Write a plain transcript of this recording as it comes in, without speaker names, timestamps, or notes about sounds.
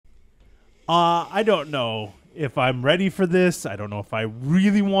I don't know if I'm ready for this. I don't know if I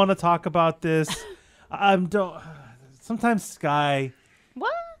really want to talk about this. Sometimes Sky.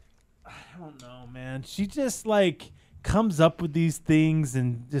 What? I don't know, man. She just like comes up with these things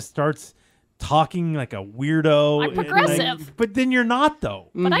and just starts talking like a weirdo. I'm progressive. Like, but then you're not, though.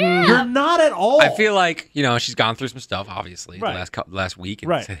 But I am. You're not at all. I feel like, she's gone through some stuff, obviously, Right. the last week. And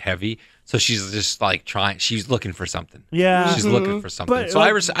Right. It's heavy. So she's just like she's looking for something. Yeah. She's looking for something. But, So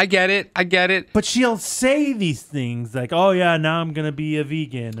like- I get it. But she'll say these things like, oh, yeah, now I'm going to be a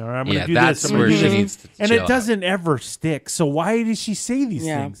vegan or I'm going to do that's this. I'm where gonna do she this. needs to And chill it out. doesn't ever stick. So why does she say these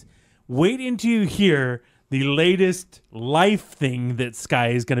things? Wait until you hear the latest life thing that Sky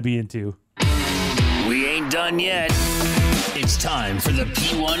is going to be into. We ain't done yet. It's time for the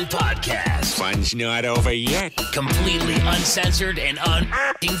P1 Podcast. Fun's not over yet. Completely uncensored and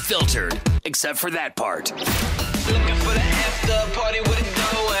unfiltered. Except for that part. Looking for the after party with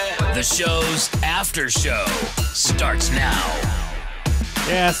it going. The show's after show starts now.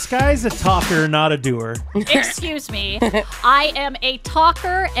 Yeah, Sky's a talker, not a doer. Excuse me. I am a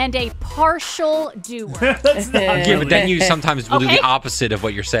talker and a partial doer. That's not Yeah, but then you sometimes will do Okay. the opposite of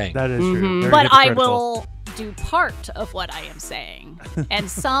what you're saying. That is true. Very But I hypocritical. will do part of what I am saying. And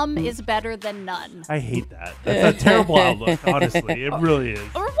some is better than none. I hate that. That's a terrible outlook, honestly. It really is.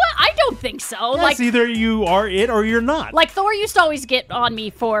 Or what? I don't think so. Yes, either you are it or you're not. Like Thor used to always get on me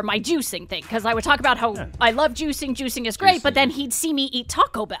for my juicing thing because I would talk about how I love juicing. Juicing is great, but then he'd see me eat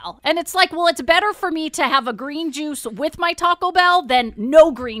Taco Bell. And it's like, well, it's better for me to have a green juice with my Taco Bell than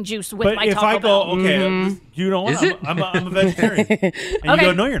no green juice with But my if Taco I Bell. go, okay, you know what? Is it? I'm a vegetarian. And you Okay.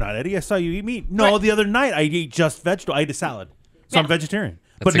 go, no, you're not, Eddie. I saw you eat meat. No, Right. the other night I ate just vegetable. I ate a salad. So I'm Yeah. vegetarian.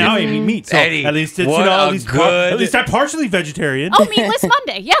 That's But a now good- I eat meat. So Eddie, at least it's, what a at good- least I'm partially vegetarian. Oh, Meatless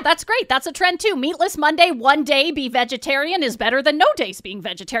Monday. Yeah, that's great. That's a trend too. Meatless Monday, one day be vegetarian is better than no days being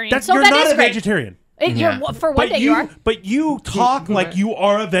vegetarian. That's, so you're that not is a great. vegetarian. For one day you are. But you talk like you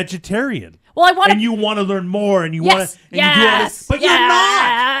are a vegetarian. Well, I want to. And you want to learn more, and you Yes, want to, and you do all this, yes, but you're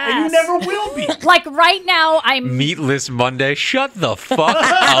not, and you yes. never will be. Like right now, I'm Meatless Monday. Shut the fuck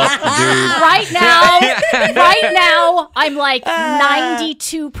up, dude. right now, I'm like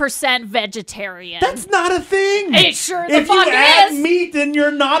 92% vegetarian. That's not a thing. It sure the if fuck you add is. meat, then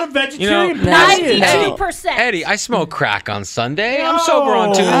you're not a vegetarian. You know, period. 92%. Eddie, I smoke crack on Sunday. I'm sober on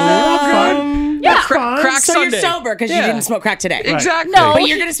Tuesday. Yeah. Crack So Sunday. you're sober because you didn't smoke crack today. Exactly. No, But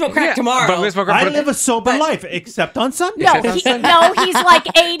you're going to smoke crack tomorrow. But I'm gonna smoke I crack. live a sober life, except on Sunday. No, he's like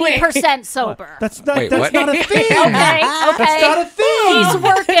 80% sober. That's not. Wait, that's what? not a thing. Okay. That's not a thing. He's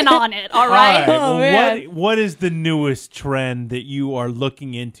working on it, all All right? right. Well, man. what is the newest trend that you are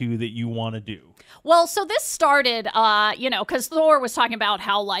looking into that you want to do? Well, so this started, because Thor was talking about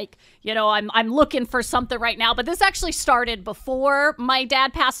how, like, I'm looking for something right now, but this actually started before my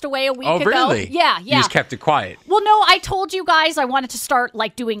dad passed away a week Oh, ago. really? Yeah. You just kept it quiet. Well, no, I told you guys I wanted to start,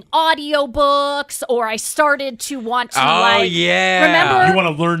 like, doing audiobooks, or I started to want to, yeah. remember? You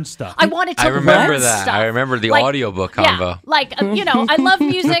want to learn stuff. I wanted to I remember learn that. stuff. I remember the Like, audiobook yeah, convo. like, I love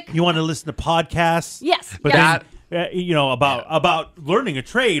music. You want to listen to podcasts. Yes, But yes. then, about learning a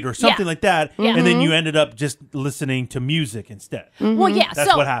trade or something Yeah. like that, Yeah. and then you ended up just listening to music instead. Well, yeah, That's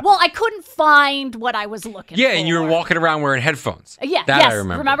so, what happened. well, I couldn't find what I was looking for. Yeah, and you were walking around wearing headphones. Yeah, that yes. I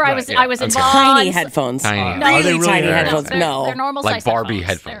remember. Remember, I was Right, yeah. in Okay. bonds. Tiny headphones. Tiny. No, Are they Really really tiny hard? headphones. They're No. normal Like size Barbie They're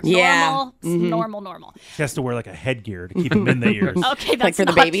headphones. Yeah. normal. She has to wear like a headgear to keep them in the ears. Okay, that's Like for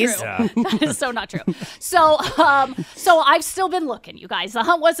the not babies? true. Yeah. That is so not true. So I've still been looking, you guys. The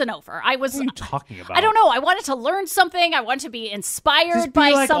hunt wasn't over. What are you talking about? I don't know. I wanted to learn something. I wanted to be inspired Just by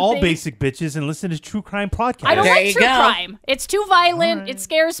be like something. all basic bitches and listen to true crime podcasts. I don't There like you true go. crime. It's too violent. It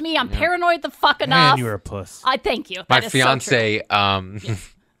scares me. I'm paranoid the fuck enough. Man, you're a puss. I thank you. My That is so true. fiance,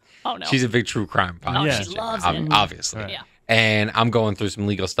 Oh no. she's a big true crime Oh, podcast. she loves ob- it. Obviously. Yeah. And I'm going through some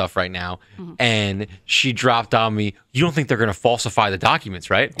legal stuff right now. Mm-hmm. And she dropped on me, you don't think they're going to falsify the documents,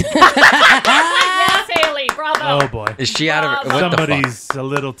 right? Yes, Haley. Bravo. Oh boy. Is she out of it? What the fuck? Somebody's a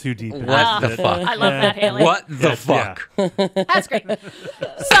little too deep. in What that. the fuck? I love that, Haley. What the Yes, fuck? That's great.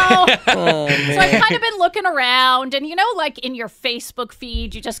 So I've kind of been looking around, and like in your Facebook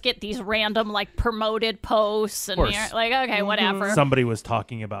feed, you just get these random like promoted posts, and course. you're like, okay, whatever. Somebody was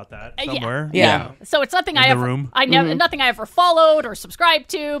talking about that somewhere. Yeah. So it's nothing In I the ever, room? I never, nothing I ever followed or subscribed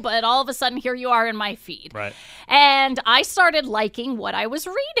to, but all of a sudden here you are in my feed. Right. And I started liking what I was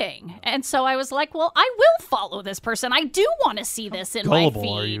reading, and so I was like, well, I will follow this person. I do want to see this in my feed.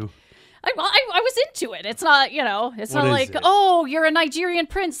 Gullible, are you? I was into it. It's not, it's What not is like, it? oh, you're a Nigerian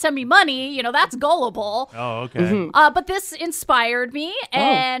prince, send me money. That's gullible. Oh, okay. But this inspired me,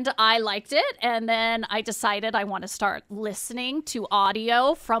 and I liked it. And then I decided I want to start listening to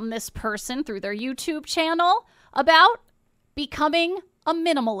audio from this person through their YouTube channel about becoming a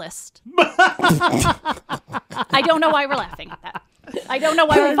minimalist. I don't know why we're laughing at that. I don't know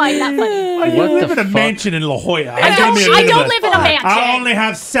why we find that funny. You live in a mansion in La Jolla. I don't live in a mansion. I only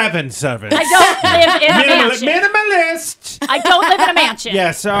have 7 servants. I don't live in a mansion. Minimalist. I don't live in a mansion.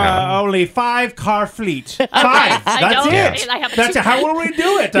 Yes, only 5 car fleet. 5. That's it. I have That's two. How will we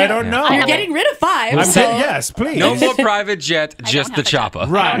do it? I don't know. You're getting rid of 5. I'm so. saying yes, please. No more private jet, just have the a jet. chopper.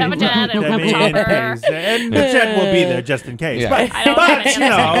 Right. I don't have a jet. I don't have a in chopper. case. And the jet will be there just in case. Yeah. But, I don't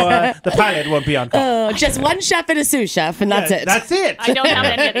have but the pilot won't be on call. Just one chef and a sous chef, and that's it. That's it. I don't have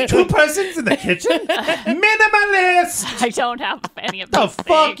any of these. 2 persons in the kitchen? Minimalist. I don't have any of The those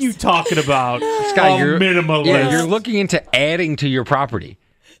fuck things. you talking about? Guy, A you're minimalist. Yeah, you're looking into adding to your property.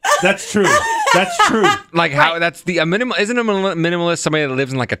 That's true. That's true. Like how that's the a minimal isn't a minimalist somebody that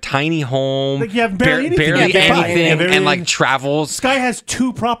lives in like a tiny home, Like you have barely anything barely you can buy. anything, Yeah, barely and like anything. travels. Sky has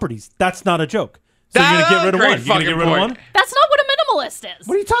 2 properties. That's not a joke. So you're gonna get rid of Great one. You're gonna get fucking rid of point. one. That's not what a minimalist is.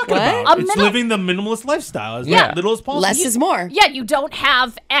 What are you talking What? about? A It's living the minimalist lifestyle as little as possible. Less is more. Yeah, you don't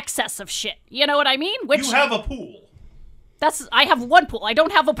have excess of shit. You know what I mean? Which You have a pool. I have one pool. I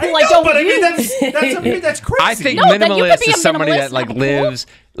don't have a pool. I know, don't but I mean use. that's crazy. I think No, then you could minimalist be a is somebody minimalist that like and have a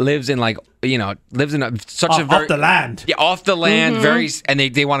pool. lives in like lives in such a very off the land. Yeah, off the land, and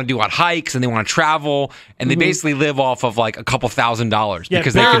they want to do on hikes and they want to travel and they basically live off of like a couple $1,000s Yeah,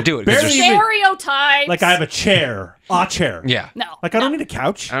 because they can do it. 'cause barely- they're- Stereotypes. Like I have a chair. yeah. No. Like I don't need a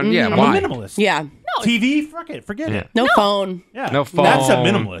couch. Yeah, I'm why? a minimalist. Yeah. TV, forget Yeah. it. No phone. Yeah. No That's a phone.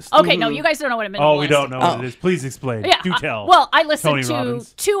 minimalist. Okay, no, you guys don't know what a minimalist Oh, we don't know is. what it is. Please explain. Yeah. Do tell. Well, I listened Tony to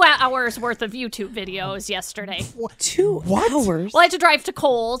Robbins. 2 hours worth of YouTube videos yesterday. 2 hours. Well, I had to drive to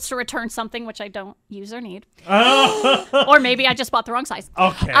Kohl's to return something which I don't use or need. Oh, Or maybe I just bought the wrong size.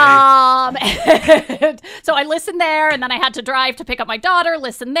 okay. So I listened there, and then I had to drive to pick up my daughter,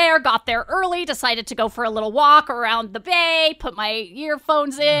 listen there, got there early, decided to go for a little walk around the bay, put my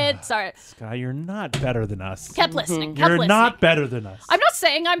earphones in. Sorry. Sky, you're not better than us. Kept listening. Kept You're listening. not better than us. I'm not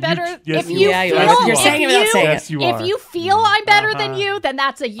saying I'm better. yes, If you you are. feel, Yeah, you are. You're saying it without saying it. Yes, you are. If you feel I'm better than you, then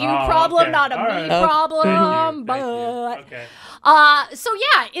that's a you Oh, problem, okay. not a All me right. problem. Thank you. But Okay. so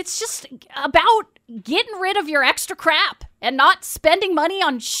yeah, it's just about getting rid of your extra crap and not spending money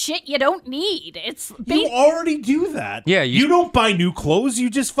on shit you don't need. It's You already do that. Yeah, you don't buy new clothes.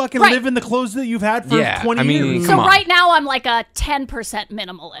 You just fucking Right. live in the clothes that you've had for 20 years. so come on. right now I'm like a 10%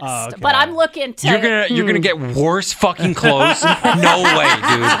 minimalist, Okay. but I'm looking to. You're gonna get worse fucking clothes. No way,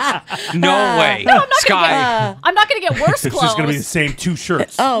 dude. No way. I'm not Sky. I'm not gonna get worse It's clothes. just gonna be the same 2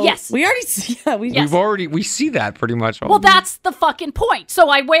 shirts. Oh, Yes. We already. Yeah, we. Yes. We see that pretty much. Well, that's the fucking point. So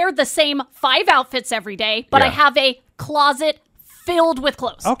I wear the same 5 outfits every day, but I Yeah. have a closet filled with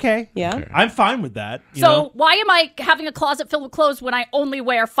clothes. Okay. Yeah. I'm fine with that. You So know? why am I having a closet filled with clothes when I only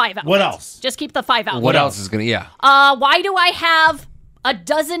wear 5 outfits? What else? Just keep the 5 outfits. what else is gonna? Yeah. Why do I have a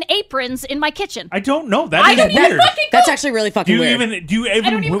dozen aprons in my kitchen? I don't know. I That don't is even weird. fucking That's cook. actually really Do fucking you weird. even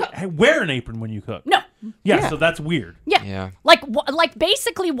don't even wear an apron when you cook? No. Yeah, so that's weird. Yeah. Yeah. Like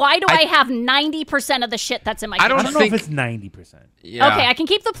basically, why do I have 90% of the shit that's in my I kitchen? I don't know think- if it's 90%. Yeah. Okay, I can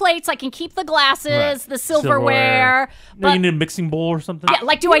keep the plates, I can keep the glasses, Right. the silverware. No, But you need a mixing bowl or something? yeah,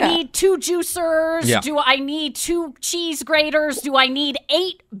 like, do I need 2 juicers? Yeah. Do I need 2 cheese graters? Do I need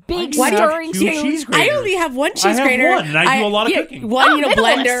 8 big Why do you have stirring 2 spoons? cheese I graters? only have one cheese I have grater. one, and I do a lot of cooking. One, Oh,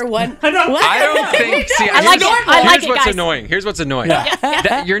 blender. minimalist. One. I know. What? I don't think. See, I like it. I like here's it, what's guys. annoying. Here's what's annoying.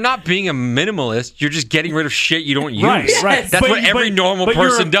 That you're not being a minimalist. You're just getting rid of shit you don't use. Right. That's what every normal but you're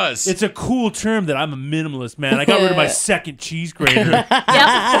person does. It's a cool term that I'm a minimalist, man. I got rid of my second cheese grater. Yep.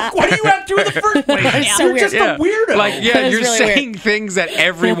 Why do you have 2 in the first place? so You're weird. just a weirdo. Like, yeah, That's you're really saying things that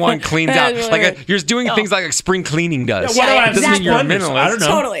everyone cleans out. That's Like, really weird. you're doing things like spring cleaning does. Why do I Yeah, have doesn't 6 mean you're a blenders? minimalist. I don't know.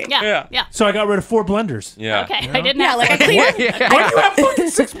 Totally. Yeah. Yeah. Yeah. So I got rid of 4 blenders. Yeah. Okay, I didn't Yeah, have like that a cleaner. Why do you have fucking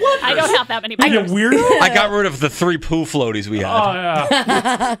 6 blenders? I don't have that many Are you blenders. weirdo? I got rid of the 3 pool floaties we had. Oh,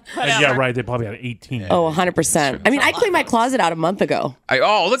 yeah. Yeah, right. They probably have 18. Oh, 100%. I mean, I cleaned my closet out a month ago. Look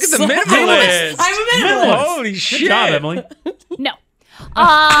at the So- minimalist. I'm a minimalist. Holy Good shit. job, Emily. No.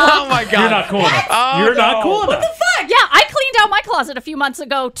 Oh my god. You're not cool enough. You're not cool enough. Yeah, I clean cleaned out my closet a few months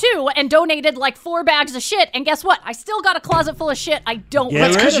ago too, and donated like 4 bags of shit. And guess what? I still got a closet full of shit. I don't. Yeah,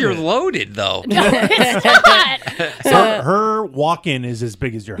 That's rid because of you're it. loaded, though. No, it's not. Her walk-in is as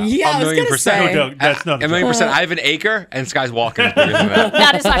big as your house. Yeah, I was million gonna percent. say. No, that's not A million percent. I have an acre, and Sky's walking bigger than that.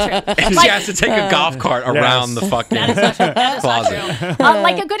 That is not true. She has to take a golf cart around the fucking That is not true. That is not closet. true.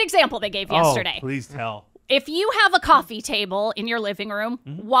 Like a good example they gave yesterday. Oh, please tell. If you have a coffee table in your living room,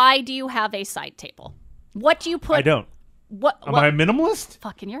 why do you have a side table? What do you put? I don't. What? Am I a minimalist?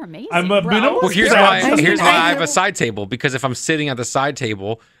 Fucking, you're amazing. I'm a bro. minimalist? Well, here's I why I have a side table, because if I'm sitting at the side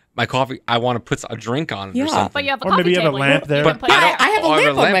table, my coffee, I want to put a drink on it or something. But you have a Or coffee maybe you have a table. lamp there. can put- I have a or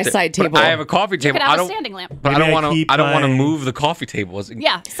lamp on my there. side But table. I have a coffee You table. could have I a don't. standing lamp. But Maybe I I don't want to. keep I don't want to my- move the coffee table.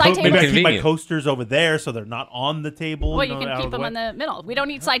 Yeah, side Maybe I table. keep my Convenient. coasters over there so they're not on the table. Well, you you know, can out keep of the them way. in the middle. We don't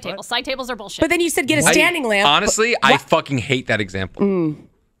need side tables. Side tables are bullshit. But then you said get a standing lamp. Honestly, I fucking hate that example.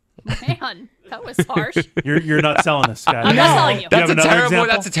 Man, that was harsh. You're not selling us, guys. I'm not selling you. That's a another terrible. example?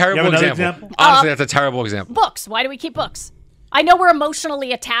 That's a You have terrible another example. Honestly, that's a terrible example. Books. Why do we keep books? I know we're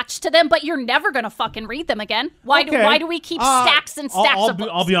emotionally attached to them, but you're never gonna fucking read them again. Why do we keep stacks and stacks of books?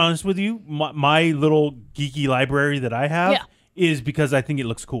 I'll be honest with you. My little geeky library that I have Yeah. is because I think it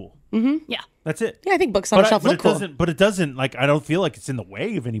looks cool. Yeah. That's it. Yeah, I think books on a shelf look cool. But it doesn't. Like, I don't feel like it's in the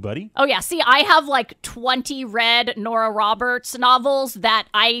way of anybody. Oh yeah. See, I have like 20 read Nora Roberts novels that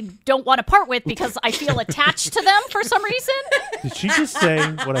I don't want to part with because I feel attached to them for some reason. Did she just say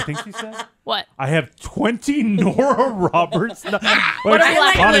what I think she said? What? I have 20 Nora Roberts. What are you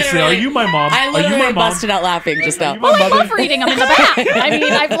laughing Honestly, are you my mom? I Are you literally my mom? busted out laughing just now. Are you my Well, I mother? love reading them in the back. I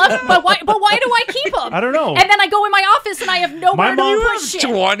mean, I've loved, but why do I keep them? I don't know. And then I go in my office and I have nowhere My mom- to put shit.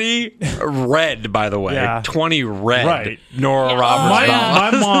 20 red, by the way. Yeah. 20 red. Right. Nora Yeah.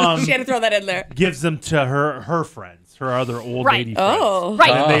 Roberts. My mom She had to throw that in there. gives them to her friends, her other old Right. lady friends. Oh.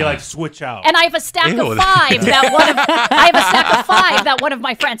 Right. And they like switch out. And I have a stack Ew. of 5 that one of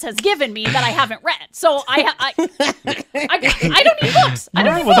my friends has given me that I haven't read. So I don't need books. I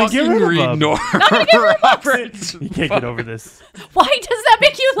don't need Well, then books. get rid of Read them. Nora Roberts. You can't get over this. Why does that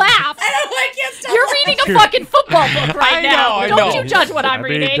make you laugh? I can't stop. You're reading a fucking football book right I know, now. I Don't know. you judge what I'm I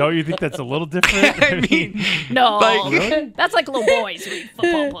mean, reading? don't you think that's a little different? I mean, No, Like- that's like little boys read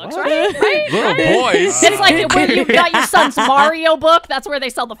football books, right? Right? little right? boys. It's like where you got your son's Mario book. That's where they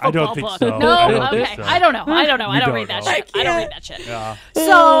sell the I don't football think book. so. No, I don't think okay. so. I don't know. I don't don't read that know. shit. I don't read that shit. Yeah.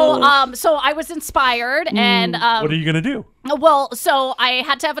 So I was inspired, and What are you gonna do? well, so I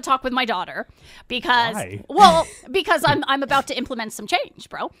had to have a talk with my daughter because, Why? because I'm about to implement some change,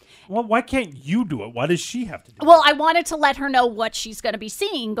 bro. Well, why can't you do it? Why does she have to do it? Well, I wanted to let her know what she's going to be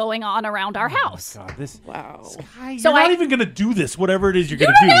seeing going on around our house. God, this. Wow. Sky, So you're not I- even gonna do this. Whatever it is you're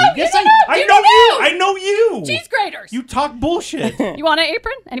gonna don't do. know, you Yes, don't I know, know you you. don't I know you. Cheese graters. You talk bullshit. You want an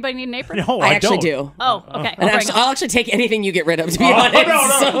apron? Anybody need an apron? No, I actually don't. do. Oh, okay. And I'll bring I'll actually take anything you get rid of, to be Oh, honest.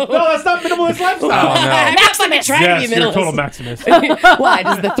 no, that's not minimalist lifestyle. I'm not fucking trying Yes, to be you're a minimalist. total maximus. Why?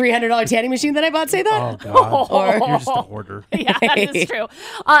 Does the $300 tanning machine that I bought say that? Oh God, Or- you're just a hoarder. Yeah, that is true.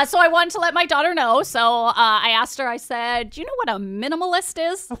 So I wanted to let my daughter know. So I asked her, I said, do you know what a minimalist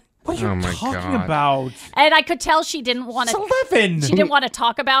is? What are you Oh my talking God. about? And I could tell she didn't want It's to. 11. She didn't want to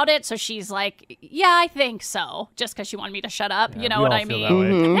talk about it, so she's like, "Yeah, I think so," just because she wanted me to shut up. You know we what all I feel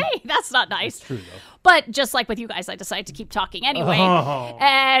mean? that way. Hey, that's not nice. True though. But just like with you guys, I decided to keep talking anyway Oh.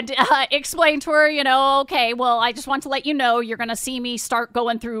 and explain to her, okay, well, I just want to let you know you're going to see me start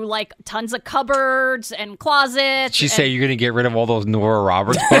going through like tons of cupboards and closets. She and- say you're gonna get rid of all those Nora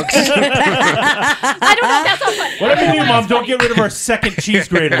Roberts books. I don't know if that's not funny. Whatever I you don't do, know Mom, why don't it's get rid of our second cheese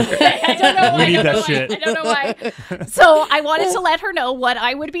grater. I don't know why. We need I don't that know shit. why. I don't know why. So I wanted to let her know what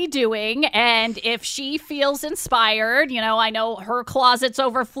I would be doing, and if she feels inspired, I know her closet's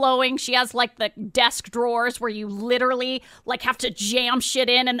overflowing. She has like the desk drawers where you literally like have to jam shit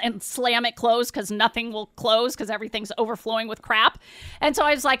in and slam it closed because nothing will close because everything's overflowing with crap. And so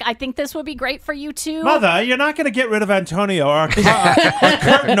I was like, I think this would be great for you too. Mother, you're not going to get rid of Antonio, our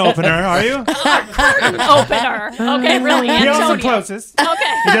curtain opener, are you? Curtain opener. Okay, really, He also Antonio. closes.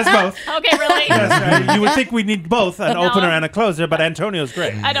 Okay. He does both. Okay, really. Yes, you would think we need both, an No. opener and a closer, but Antonio's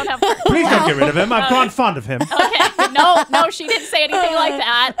great. I don't have. Please don't get rid of him. I've grown fond of him. Okay. No, she didn't say anything like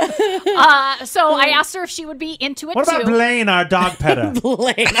that. So I asked her if she would be into it What about too. Blaine, our dog petter?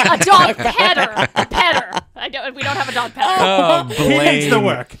 A dog petter. We don't have a dog petter. Oh, He needs the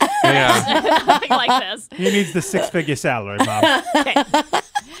work. Yeah. Nothing like this. He needs the 6-figure salary, Mom.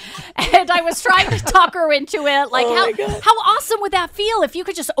 And I was trying to talk her into it. Like, Oh my God. how awesome would that feel if you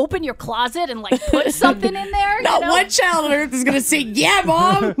could just open your closet and like put something in there? Not one child on earth is going to say, yeah,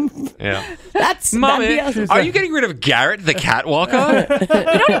 Mom. Yeah. That'd Mommy, be awesome. are you getting rid of Garrett, the cat walker? We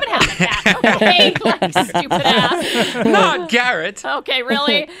don't even have a cat. Okay, like, stupid ass. Not Garrett. Okay,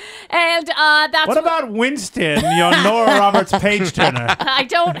 really? And that's What about Winston, your Nora Roberts page turner? I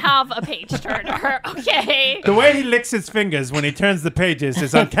don't have a page turner. Okay. The way he licks his fingers when he turns the pages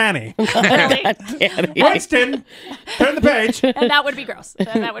is uncanny. Really? Winston, turn the page. And that would be gross.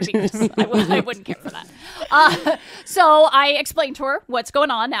 That would be gross. I wouldn't care for that. So I explained to her what's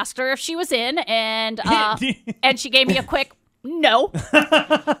going on, asked her if she was in, and she gave me a quick no.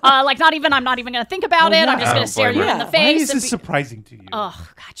 Like I'm not even going to think about it. I'm just going to stare you in the face. Why is and this surprising to you? Oh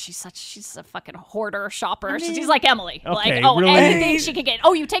God, she's a fucking hoarder shopper. She's like Emily. Okay, like, really? anything she can get.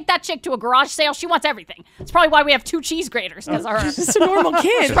 Oh, you take that chick to a garage sale, she wants everything. That's probably why we have 2 cheese graters, because She's just a normal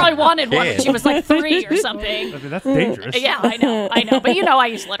kid. she probably wanted one when she was like 3 or something. I mean, that's dangerous. Yeah, I know. But I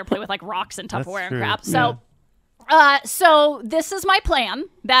used to let her play with like rocks and Tupperware and true. crap. So, so this is my plan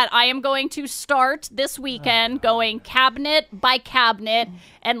that I am going to start this weekend, going cabinet by cabinet,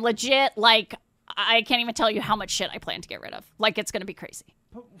 and legit, like, I can't even tell you how much shit I plan to get rid of. Like, it's going to be crazy.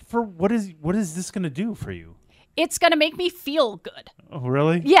 For what is this going to do for you? It's going to make me feel good. Oh,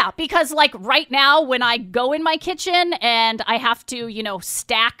 really? Yeah, because like right now when I go in my kitchen and I have to,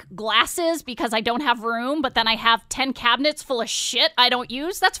 stack glasses because I don't have room, but then I have 10 cabinets full of shit I don't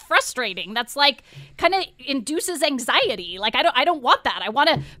use, that's frustrating. That's like kind of induces anxiety. Like I don't want that. I want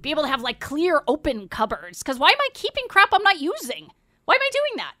to be able to have like clear open cupboards, because why am I keeping crap I'm not using? Why am I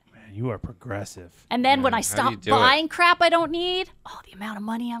doing that? Man, you are progressive. And then when I do stop you do buying crap I don't need, the amount of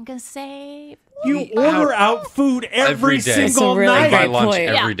money I'm going to save. You order out food every day. That's a single really night. Buy great lunch point.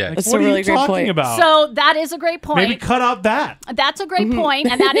 every day. That's What a are really you great talking point. about? So that is a great point. Maybe cut out that. That's a great point,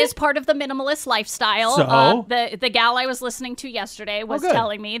 and that is part of the minimalist lifestyle. So? The gal I was listening to yesterday was good.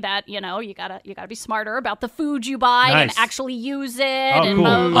 telling me that you gotta be smarter about the food you buy and Nice. actually use it. Oh, and cool.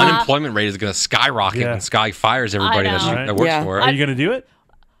 blah, blah, blah. Unemployment rate is going to skyrocket Yeah. when Sky fires everybody I know. that works Yeah. for Are it. you going to do it?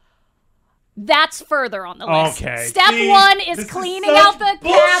 That's further on the list. Okay. Step See, 1 is this cleaning such out the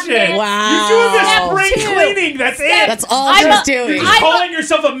bullshit. cabinet. Wow. You're doing this Step spring 2. cleaning. That's it. That's all I'm she's a- doing. You're just calling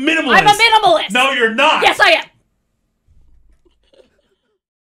yourself a minimalist. I'm a minimalist. No, you're not. Yes, I am.